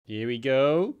Here we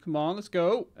go. Come on, let's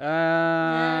go.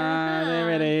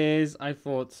 There it is. I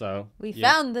thought so. We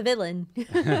found the villain.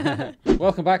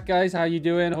 Welcome back, guys. How you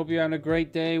doing? Hope you're having a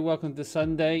great day. Welcome to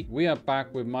Sunday. We are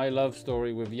back with my love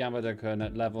story with Yamada-Kun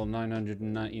at level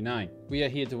 999. We are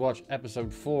here to watch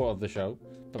episode 4 of the show.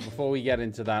 But before we get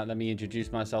into that, let me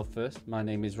introduce myself first. My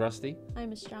name is Rusty.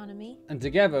 I'm Astronomy. And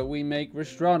together we make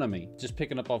Astronomy. Just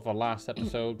picking up off our last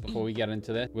episode before we get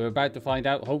into this. We're about to find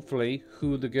out, hopefully,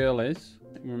 who the girl is.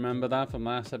 Remember that from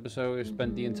last episode? We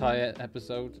spent the entire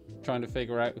episode trying to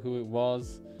figure out who it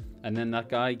was. And then that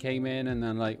guy came in and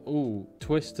then like, ooh,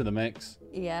 twist to the mix.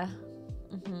 Yeah.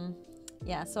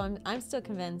 Yeah, so I'm still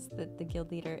convinced that the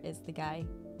guild leader is the guy.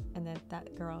 And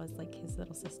that girl is like his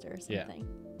little sister or something.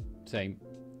 Yeah. Same.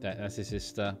 That's his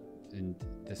sister, and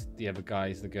the other guy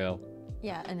is the girl.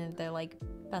 Yeah, and then they're like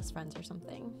best friends or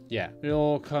something. Yeah, it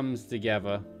all comes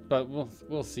together, but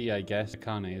we'll see, I guess.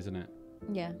 Akane, isn't it?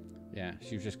 Yeah. Yeah,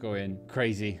 she was just going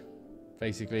crazy,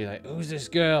 basically like, who's this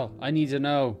girl? I need to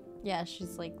know. Yeah,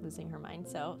 she's like losing her mind,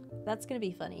 so that's gonna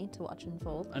be funny to watch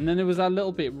unfold. And then there was that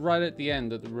little bit right at the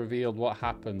end that revealed what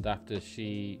happened after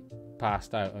she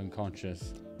passed out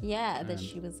unconscious. Yeah, that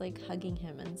she was like hugging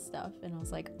him and stuff, and I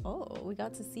was like, oh, we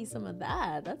got to see some of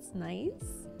that. That's nice.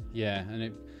 Yeah,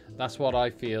 and that's what I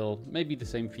feel. Maybe the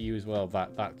same for you as well.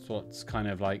 That's what's kind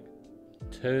of like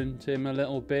turned him a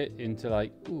little bit into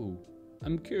like, ooh,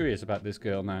 I'm curious about this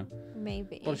girl now.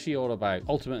 Maybe. What's she all about?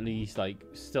 Ultimately, he's like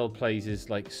still plays his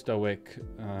like stoic,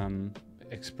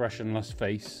 expressionless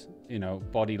face, you know,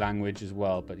 body language as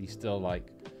well, but he's still like,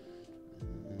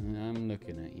 I'm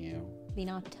looking at you. Be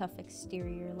not tough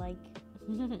exterior like.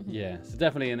 Yeah, so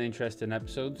definitely an interesting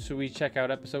episode. So we check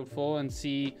out episode 4 and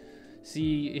see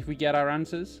if we get our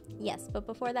answers. Yes, but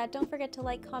before that, don't forget to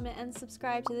like, comment, and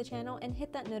subscribe to the channel, and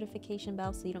hit that notification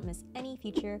bell so you don't miss any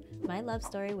future My Love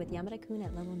Story with Yamada-Kun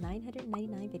at level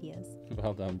 999 videos.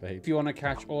 Well done, babe. If you want to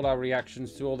catch all our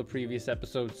reactions to all the previous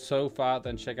episodes so far,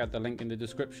 then check out the link in the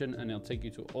description and it'll take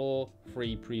you to all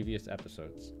 3 previous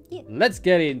episodes. Yeah. Let's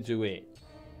get into it.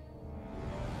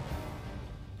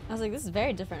 I was like, this is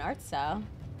very different art style.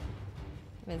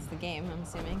 It's the game, I'm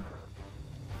assuming.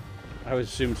 I would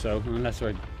assume so, unless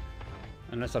I've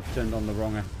turned on the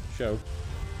wrong show.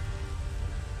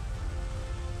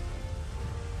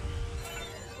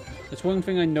 There's one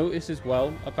thing I noticed as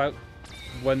well about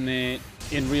when they're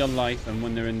in real life and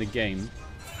when they're in the game.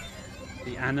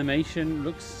 The animation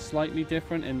looks slightly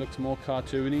different. It looks more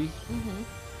cartoony,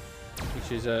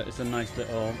 which is it's a nice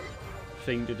little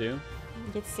thing to do.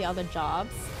 You get to see all the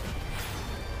jobs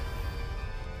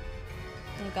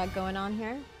they got going on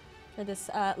here for this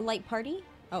light party.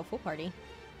 Oh, full party.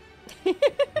 It's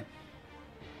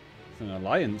an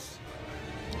alliance.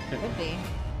 Could be.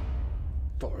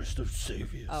 Forest of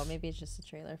Saviors. Oh, maybe it's just a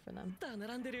trailer for them.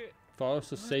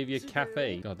 Forest of Savior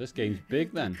Cafe. God, this game's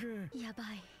big then.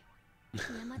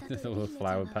 There's all the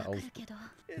flower petals.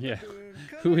 Yeah.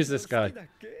 Who is this guy?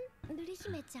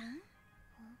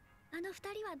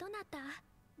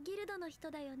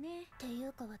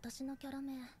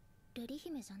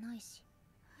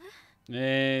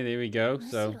 Hey, there we go.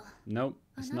 So, nope,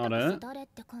 it's not her.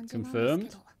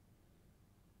 Confirmed.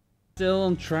 Still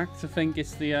on track to think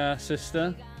it's the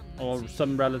sister or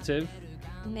some relative.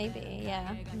 Maybe,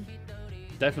 yeah.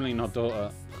 Definitely not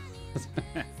daughter.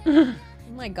 Oh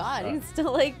my god, he's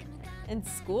still like in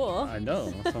school. I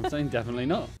know, that's what I'm saying, definitely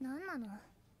not.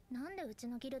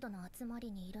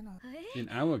 In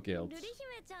our guild.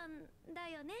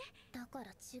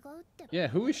 Yeah,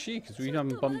 who is she? Because we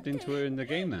haven't bumped into her in the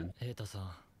game then.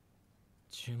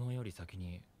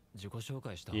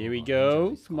 Here we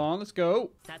go. Come on, let's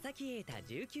go. There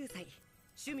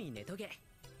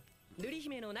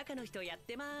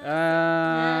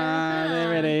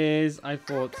it is. I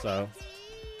thought so.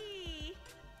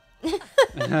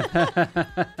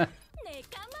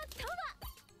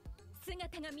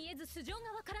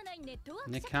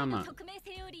 Nekama.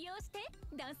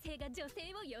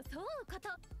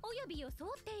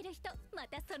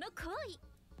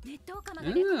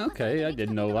 Okay, I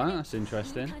didn't know that. That's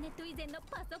interesting.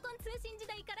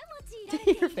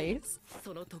 Your face.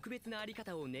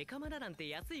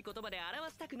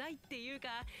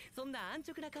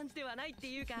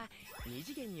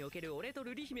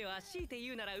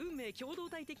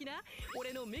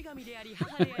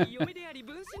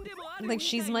 Like,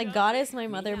 she's my goddess, my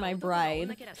mother, my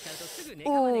bride.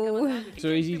 Oh. So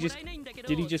did he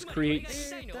just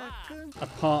create a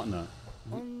partner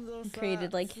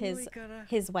Created like his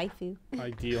waifu.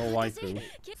 Ideal waifu.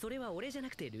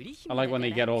 I like when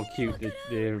they get all cute.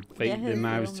 Their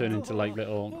mouths turn into like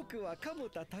little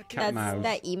cat mouths.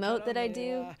 That emote that I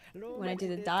do when I do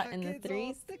the dot and the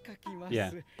threes.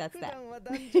 Yeah. That's that.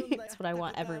 That's what I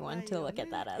want everyone to look at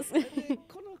that as.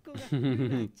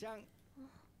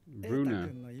 Bruna.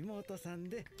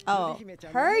 Oh,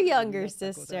 her younger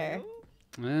sister.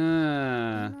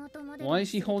 Ah. Why is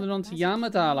she holding on to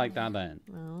Yamada like that then?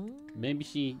 Oh. Maybe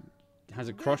she has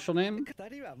a crush on him?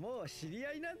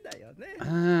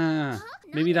 Ah.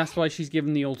 Maybe that's why she's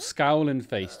giving the old scowling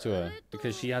face to her.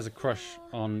 Because she has a crush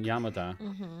on Yamada.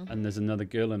 And there's another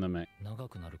girl in the mix.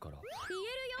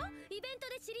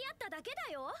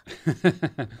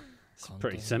 It's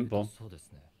pretty simple.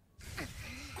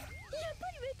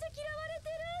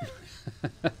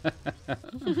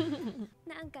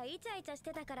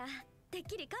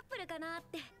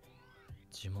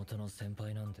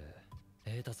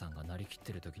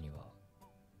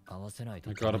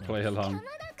 I gotta play along.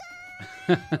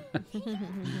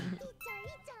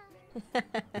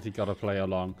 If you gotta play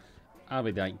along, I'll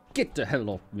be like, get the hell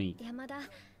off me.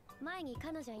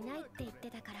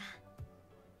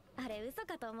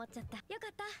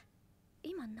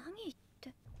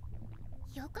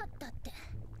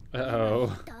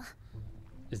 Uh-oh.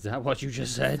 Is that what you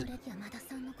just said?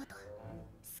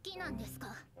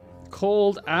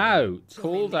 Called out.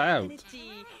 Called out.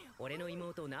 俺の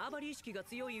妹縄張り意識が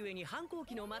強い上に反抗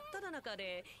期の真っ只中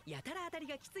でやたら当たり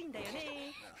がきついんだよ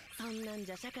ね。そんなん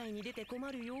じゃ社会に出て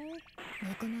困るよ。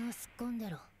僕もすっ込んで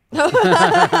ろ。何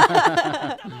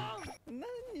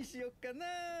にしよっかな。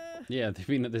Yeah, they've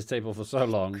been at this table for so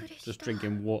long, just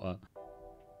drinking water.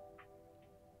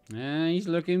 Ah, he's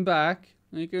looking back.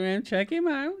 Look around, check him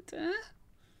out.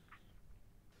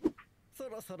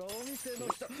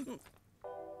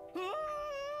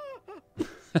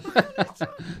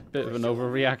 Bit of an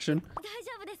overreaction.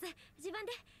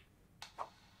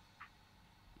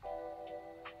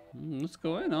 What's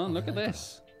going on? Look at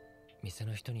this. This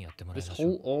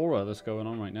whole aura that's going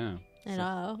on right now. I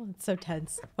know, it's so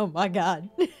tense. Oh my god.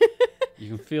 You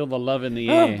can feel the love in the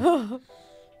air.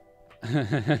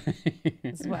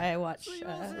 That's why I watch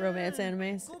romance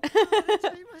animes.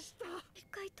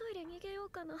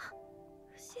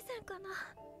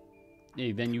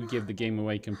 Yeah, then you give the game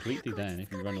away completely then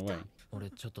if you run away.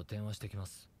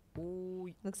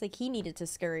 Looks like he needed to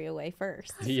scurry away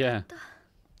first. Yeah.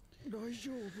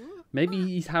 Maybe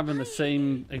he's having the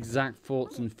same exact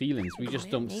thoughts and feelings. We just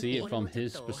don't see it from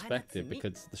his perspective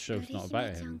because the show's not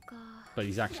about him. But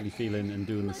he's actually feeling and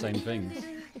doing the same things.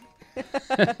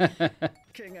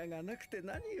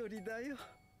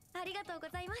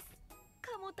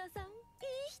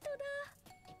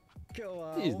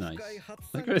 He's nice.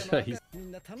 Look at his face.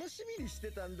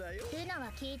 ルナ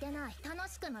は聞いてない。楽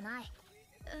しくもない。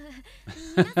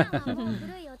皆さんはもう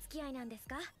古いお付き合いなんです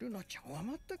か？ルナちゃんは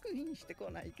全く気にしてこ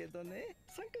ないけどね。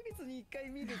3ヶ月に1回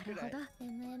見るくらい。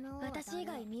私以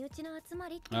外身内の集ま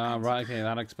りって。Ah, right, okay,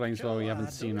 that explains why we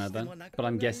haven't seen her then. But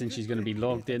I'm guessing she's going to be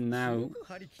logged in now.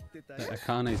 That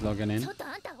Akane's logging in. ちょっと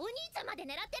あんたお兄ちゃんまで狙っ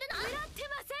てるの？狙って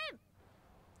ま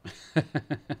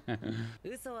せ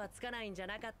ん。嘘はつかないんじゃ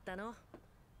なかったの？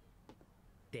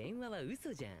電話は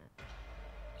嘘じゃん。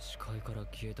視界から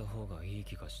消えた方がいい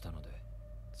気がしたので。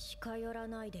近寄ら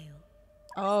ないでよ。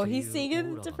Oh, he's seeing it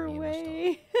in a different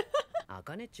way. ア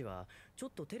カネッチはちょ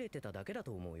っと照れてただけだ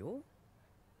と思うよ。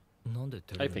なんで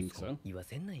照れるんですか？ I think so. 言わ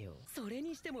せんなよ。それ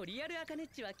にしてもリアルアカネッ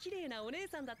チは綺麗なお姉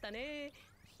さんだったね。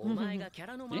お前がキャ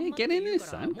ラのまんまって言う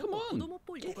からもっと子供っ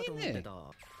ぽい子かと思ってた。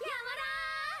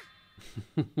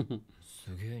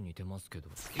すげえ似てますけど。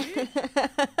あのキ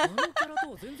ャラ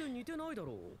とは全然似てないだ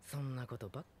ろう。そんなこと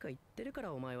ばっか言ってるか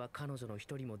らお前は彼女の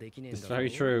一人もできねえんだろ。It's very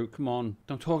true. Come on,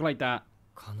 don't talk like that.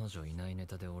 彼女いないネ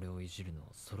タで俺をいじるの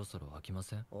そろそろ飽きま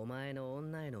せん？お前の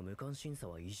女への無関心さ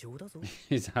は異常だぞ。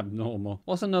It's abnormal.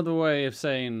 What's another way of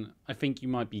saying I think you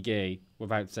might be gay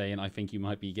without saying I think you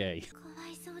might be gay? かわ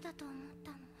いそうだと思っ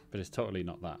たの。 But it's totally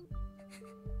not that.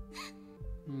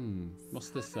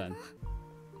 What's this then?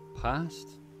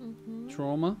 Past?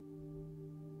 Trauma?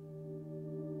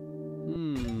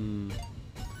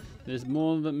 There's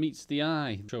more that meets the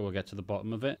eye. I'm sure we'll get to the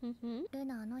bottom of it. ル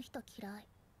ナあの人嫌い。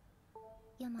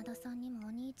山田さんにもお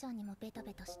兄ちゃんにもベタ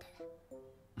ベタして。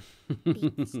ビ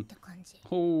ッチって感じ。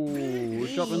Oh, we're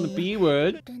dropping the B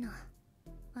word. ルナ、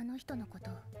あの人のこと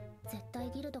絶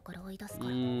対ギルドから追い出すから。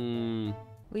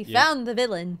We found the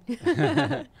villain.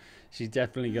 She's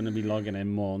definitely going to be logging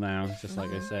in more now, just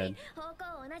like I said. 方向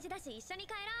同じだし一緒に帰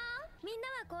ろう。みんな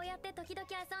はこうやって時々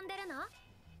遊んでるの？は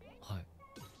い。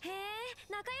へえ、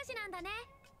仲良しなんだね。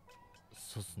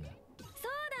そうっすね。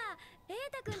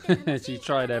She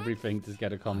tried everything to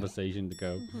get a conversation to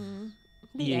go.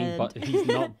 The end. He's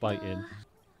not biting.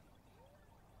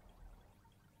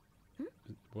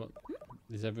 What?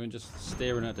 Is everyone just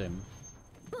staring at him?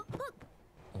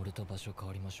 俺と場所変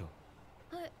わりましょう。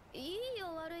いい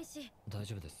よ悪いし。大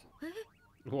丈夫です。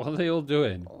What are they all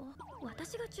doing?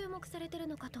 私が注目されてる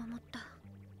のかと思った。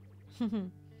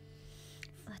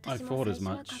 I thought as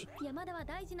much. 山田は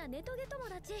大事なネトゲ友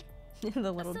達。 The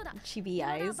little chibi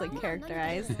eyes, like character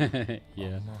eyes.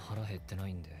 Yeah. あんま腹減ってな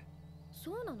いんで。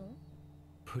そうなの？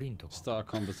プリンとか。 Start a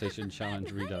conversation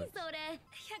challenge readout. それ。128円にな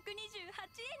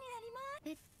り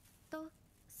ま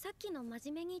す。さっきの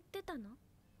真面目に言ってたの？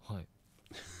はい。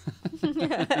山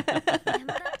田っ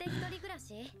て一人暮ら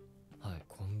し？はい。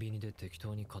コンビニで適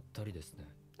当に買ったりですね。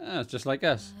Ah, it's just like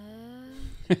us.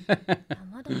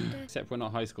 山田って Except we're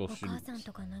not high school お母 students. さん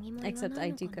とか何も言わないの Except かな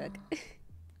I do cook.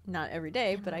 Not every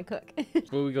day, but I cook.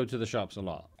 But we go to the shops a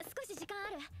lot. 少し時間あ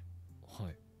る？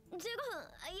はい。15分、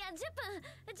いや10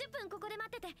分ここで待っ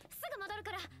ててすぐ戻る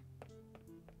から。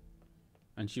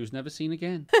 And she was never seen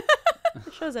again.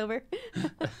 Show's over.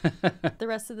 The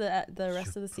rest of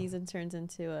the season turns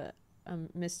into a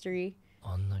mystery.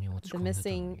 あんなに落ち The 込んでた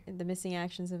のに。 missing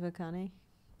actions of Akane.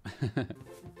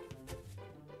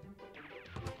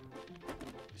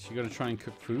 Is she gonna try and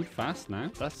cook food fast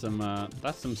now? That's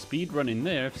some speed running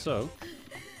there, if so.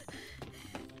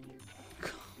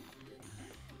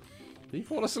 Did he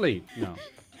fall asleep? No.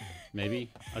 Maybe.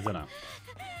 I don't know.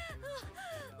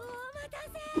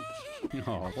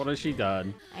 Oh, what has she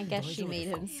done? I guess she made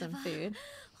him some food.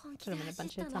 Put him in a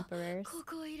bunch of Tupperwares.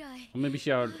 Or maybe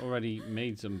she had already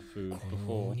made some food この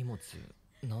before. お荷物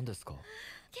何ですか？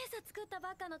今朝作った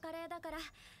ばっかのカレーだから。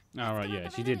 Alright, yeah,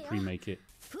 she did pre-make it.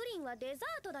 プリンはデザ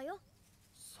ートだよ。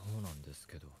そうなんです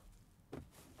けど。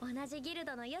同じギル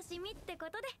ドのよしみってこ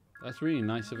とで。 That's really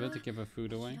nice of her to give her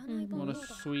food away. What a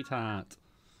sweetheart.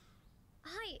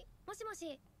 はい、もしも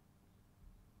し。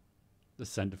 The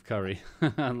scent of curry.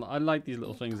 I like these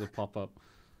little things that pop up.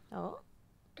 Oh.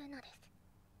 ルナです。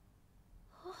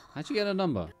 How'd you get a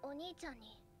number? お兄ちゃん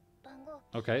に番号。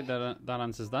 Okay, that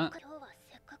answers that. 今日は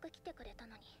せっかく来てくれた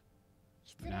のに。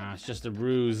 Nah, it's just a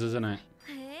ruse, isn't it?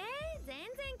 全然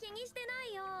気にしてな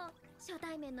いよ。初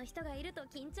対面の人がいると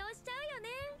緊張しちゃうよね。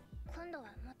今度は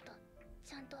もっと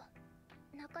ちゃんと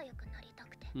仲良くなりた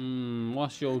くて。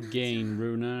 What's your gain,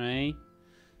 Runa, eh?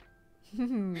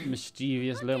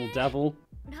 Mischievous little devil.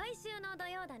 来週の土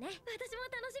曜だね。私も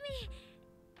楽し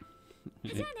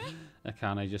み。じゃあね。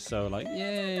 Akane just so like,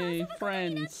 yay,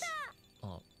 friends. あ、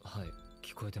はい。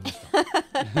聞こえてました。嫌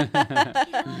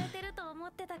われてると思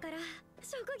ってたから。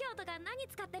職業とか何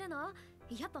使ってるの？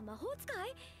やっぱ魔法使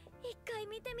い？一回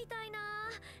見てみたいな。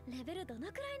レベルど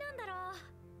のくらいなんだろ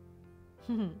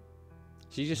う。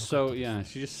 She's just so, yeah,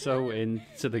 she's just so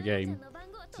into the game.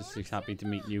 Just she's happy to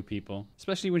meet new people.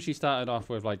 Especially when she started off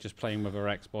with like just playing with her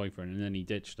ex-boyfriend and then he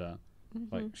ditched her.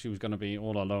 Like she was gonna be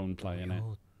all alone playing it.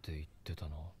 よって言ってた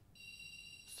な。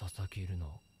佐々木瑠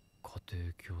奈、家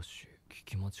庭教師。聞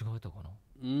き間違えたかな？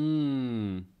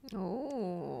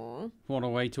 Oh. What a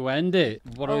way to end it.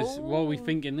 What are we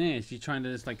thinking there? Is she trying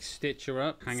to just like stitch her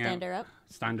up, hang Stand out? her up.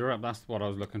 Stand her up, that's what I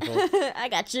was looking for. I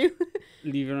got you.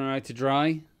 Leaving her out to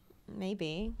dry,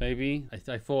 Maybe. maybe. I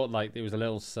thought like there was a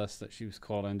little sus that she was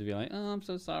calling to be like, oh, I'm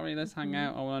so sorry, let's hang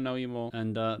out, I want to know you more.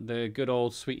 And the good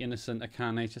old sweet innocent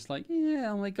Akane's just like,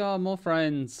 yeah, oh my god, more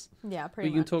friends. Yeah, We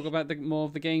pretty can much. talk about more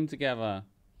of the game together.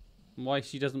 Why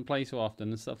she doesn't play so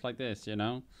often and stuff like this, you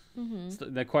know?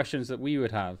 They're questions that we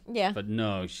would have. Yeah. But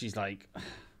no, she's like,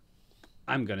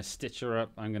 I'm going to stitch her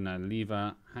up. I'm going to leave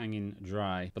her hanging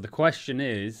dry. But the question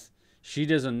is, she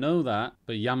doesn't know that,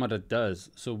 but Yamada does.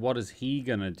 So what is he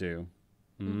going to do?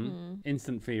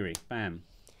 Instant theory. Bam.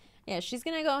 Yeah, she's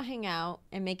gonna go hang out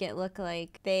and make it look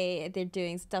like they're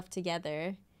doing stuff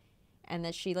together, and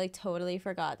that she like totally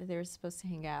forgot that they were supposed to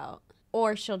hang out.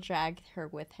 Or she'll drag her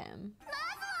with him.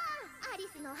 アリ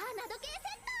スの花時計セッ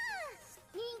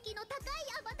ト。人気の高い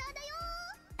アバターだよ。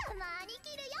たまに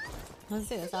着るよ。 Let's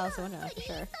see this Alice Winter for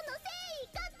sure.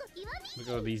 Look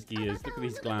at all these gears. Look at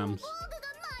these glams.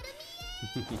 そ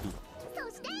して女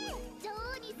王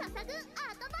に捧ぐ赤バラセ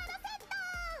ット。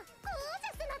ゴージャ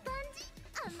スな感じ。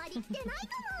あんまり着てないかも。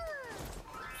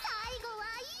最後は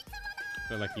いつも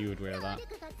feel の like you would wear that.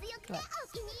 力が強くてお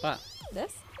気に入り。 That.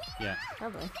 This? Yeah.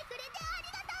 Probably. してくれてあり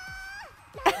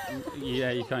がとう。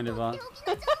 Yeah, you kind of are. 楽し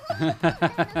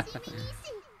みにし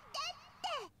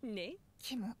てって。ね。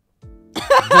キモ。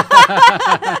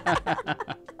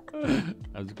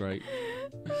 That was great.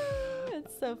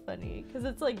 It's so funny because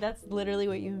it's like that's literally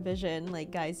what you envision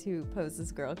like guys who pose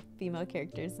as female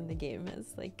characters in the game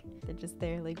is like they're just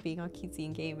there like being all cutesy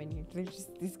in game and they're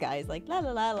just these guys like la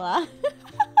la la la.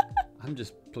 I'm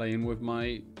just playing with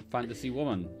my fantasy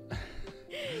woman.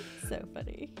 So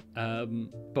funny.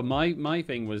 But my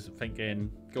thing was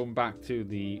thinking, going back to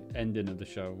the ending of the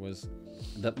show, was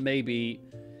that maybe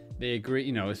they agree,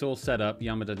 you know, it's all set up.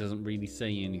 Yamada doesn't really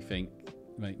say anything,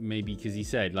 like maybe because he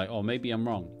said like, oh, maybe I'm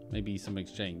wrong, maybe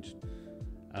something's changed.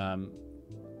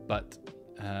 But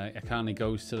Akane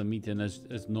goes to the meeting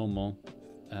as normal.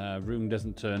 Rune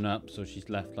doesn't turn up, so she's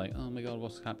left like, oh my god,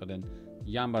 what's happening?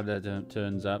 Yamada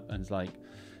turns up and is like,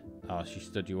 oh, she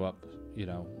stood you up, you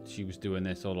know, she was doing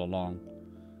this all along.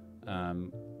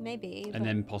 Maybe. And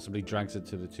then possibly drags her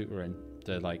to the tutoring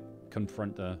to like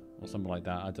confront her or something like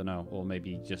that. I don't know. Or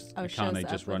maybe just Akane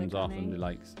just runs off and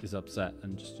like is upset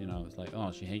and just, you know, it's like,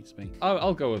 oh, she hates me.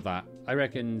 I'll go with that. I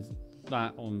reckon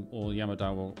that or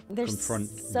Yamada will confront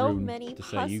so Rune many to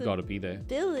say you gotta be there.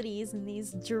 Abilities in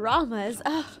these dramas.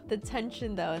 The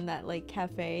tension though in that like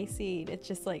cafe scene, it's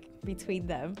just like between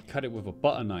them. Cut it with a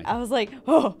butter knife. I was like,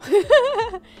 oh.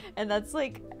 And that's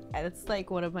like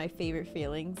one of my favorite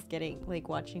feelings, getting like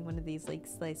watching one of these like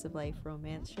slice of life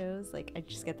romance shows. Like I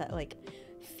just get that like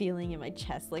feeling in my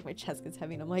chest, like my chest gets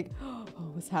heavy and I'm like, oh,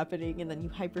 what's happening? And then you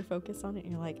hyper focus on it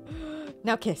and you're like,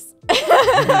 now kiss.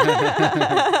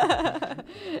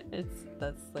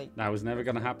 That's like, that was never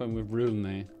gonna happen with Rune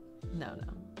there. No.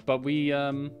 But we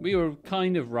were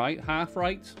kind of right, half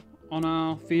right on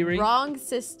our theory. Wrong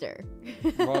sister.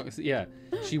 Yeah,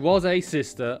 she was a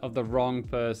sister of the wrong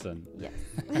person. Yes.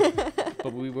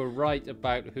 But we were right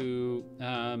about who.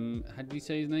 How did we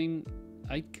say his name?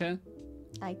 Aita.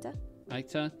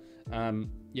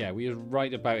 Yeah, we were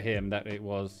right about him. That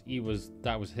was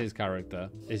his character.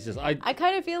 It's just I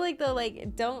kind of feel like though,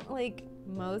 like don't like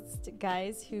most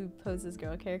guys who pose as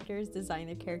girl characters design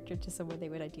their character to someone they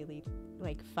would ideally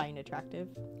like find attractive.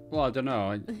 Well, I don't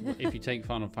know. If you take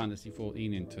Final Fantasy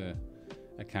 14 into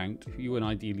account, you wouldn't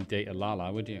ideally date a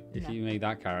Lala, would you? If you made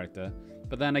that character.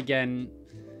 But then again,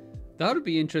 that would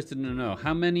be interesting to know.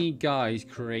 How many guys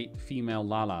create female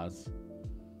Lalas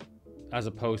as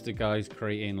opposed to guys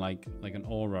creating like an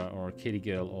aura or a kitty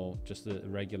girl or just a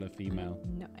regular female?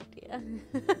 No idea.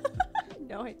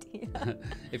 No idea.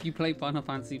 If you play Final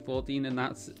Fantasy 14 and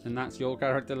that's your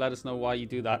character, let us know why you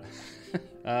do that.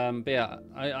 But yeah,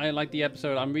 I like the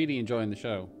episode. I'm really enjoying the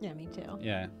show. Yeah, me too.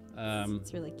 Yeah.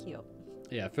 It's really cute.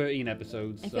 Yeah, 13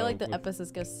 episodes. I feel like the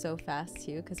episodes go so fast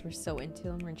too because we're so into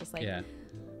them. We're just like, yeah.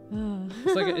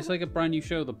 It's like a brand new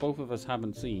show that both of us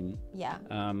haven't seen. Yeah.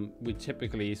 We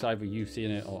typically, it's either you've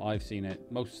seen it or I've seen it.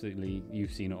 Mostly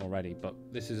you've seen it already, but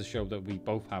this is a show that we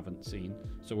both haven't seen.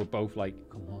 So we're both like,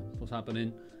 come on, what's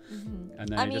happening? Mm-hmm. And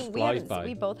then it just flies by.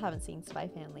 We both haven't seen Spy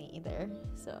Family either,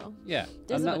 so. Yeah,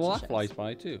 and that flies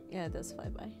by too. Yeah, it does fly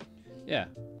by. Yeah.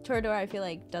 Toradora, I feel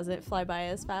like, doesn't fly by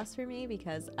as fast for me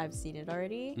because I've seen it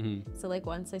already. Mm-hmm. So, like,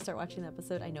 once I start watching the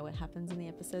episode, I know what happens in the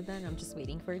episode then. I'm just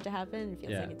waiting for it to happen. It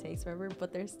feels like it takes forever,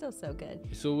 but they're still so good.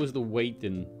 It's always the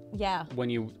waiting. Yeah. When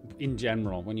you're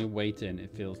waiting,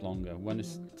 it feels longer. When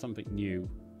it's something new,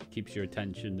 it keeps your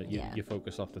attention, that you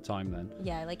focus off the time then.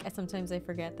 Yeah, like, sometimes I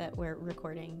forget that we're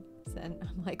recording. And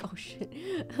I'm like, oh, shit.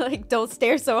 Like, don't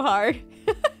stare so hard.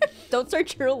 Don't start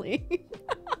trolling.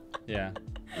 Yeah.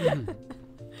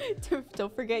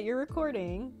 Don't forget you're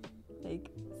recording. Like,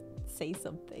 say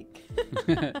something.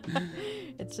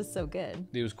 It's just so good.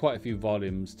 There was quite a few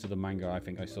volumes to the manga I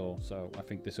think I saw, so I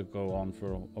think this will go on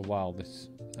for a while. This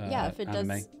if it anime.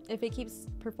 does, if it keeps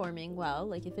performing well,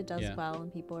 like if it does well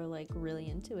and people are like really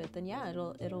into it, then yeah,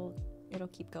 it'll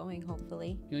keep going,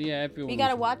 hopefully. Yeah, everyone. You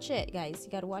gotta watch it, guys.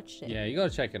 You gotta watch it. Yeah, you gotta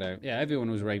check it out. Yeah,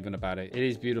 everyone was raving about it. It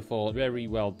is beautiful, very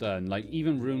well done. Like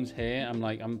even Rune's hair,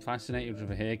 I'm fascinated with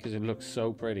her hair because it looks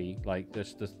so pretty. Like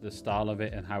the style of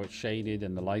it and how it's shaded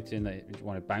and the lighting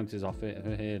when it bounces off it,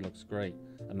 her hair looks great.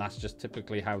 And that's just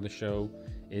typically how the show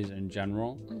is in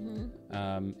general.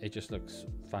 Mm-hmm. It just looks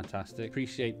fantastic.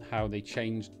 Appreciate how they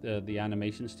changed the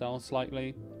animation style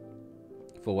slightly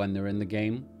for when they're in the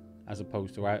game, as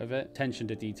opposed to out of it. Attention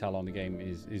to detail on the game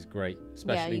is great,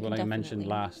 especially what I mentioned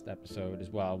last episode as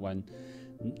well, when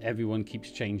everyone keeps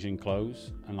changing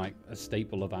clothes, and like a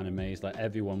staple of anime is like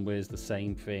everyone wears the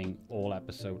same thing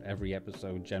every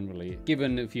episode generally,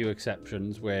 given a few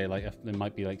exceptions where like there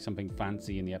might be like something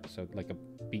fancy in the episode, like a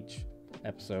beach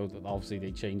episode that obviously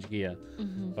they change gear,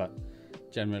 but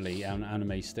generally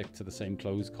anime stick to the same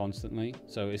clothes constantly,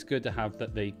 so it's good to have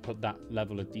that they put that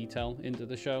level of detail into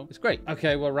the show. It's great.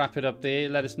 Okay, we'll wrap it up there.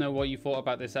 Let us know what you thought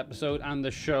about this episode and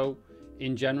the show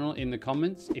in general in the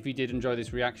comments. If you did enjoy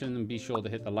this reaction, then be sure to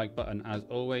hit the like button as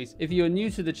always. If you're new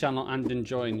to the channel and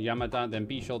enjoying Yamada, then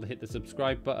be sure to hit the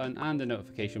subscribe button and the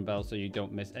notification bell so you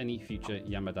don't miss any future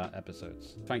Yamada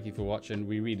episodes. Thank you for watching.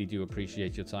 We really do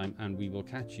appreciate your time, and we will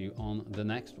catch you on the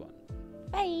next one.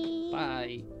 Bye.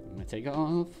 Bye. I'm gonna take it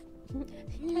off.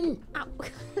 Ow.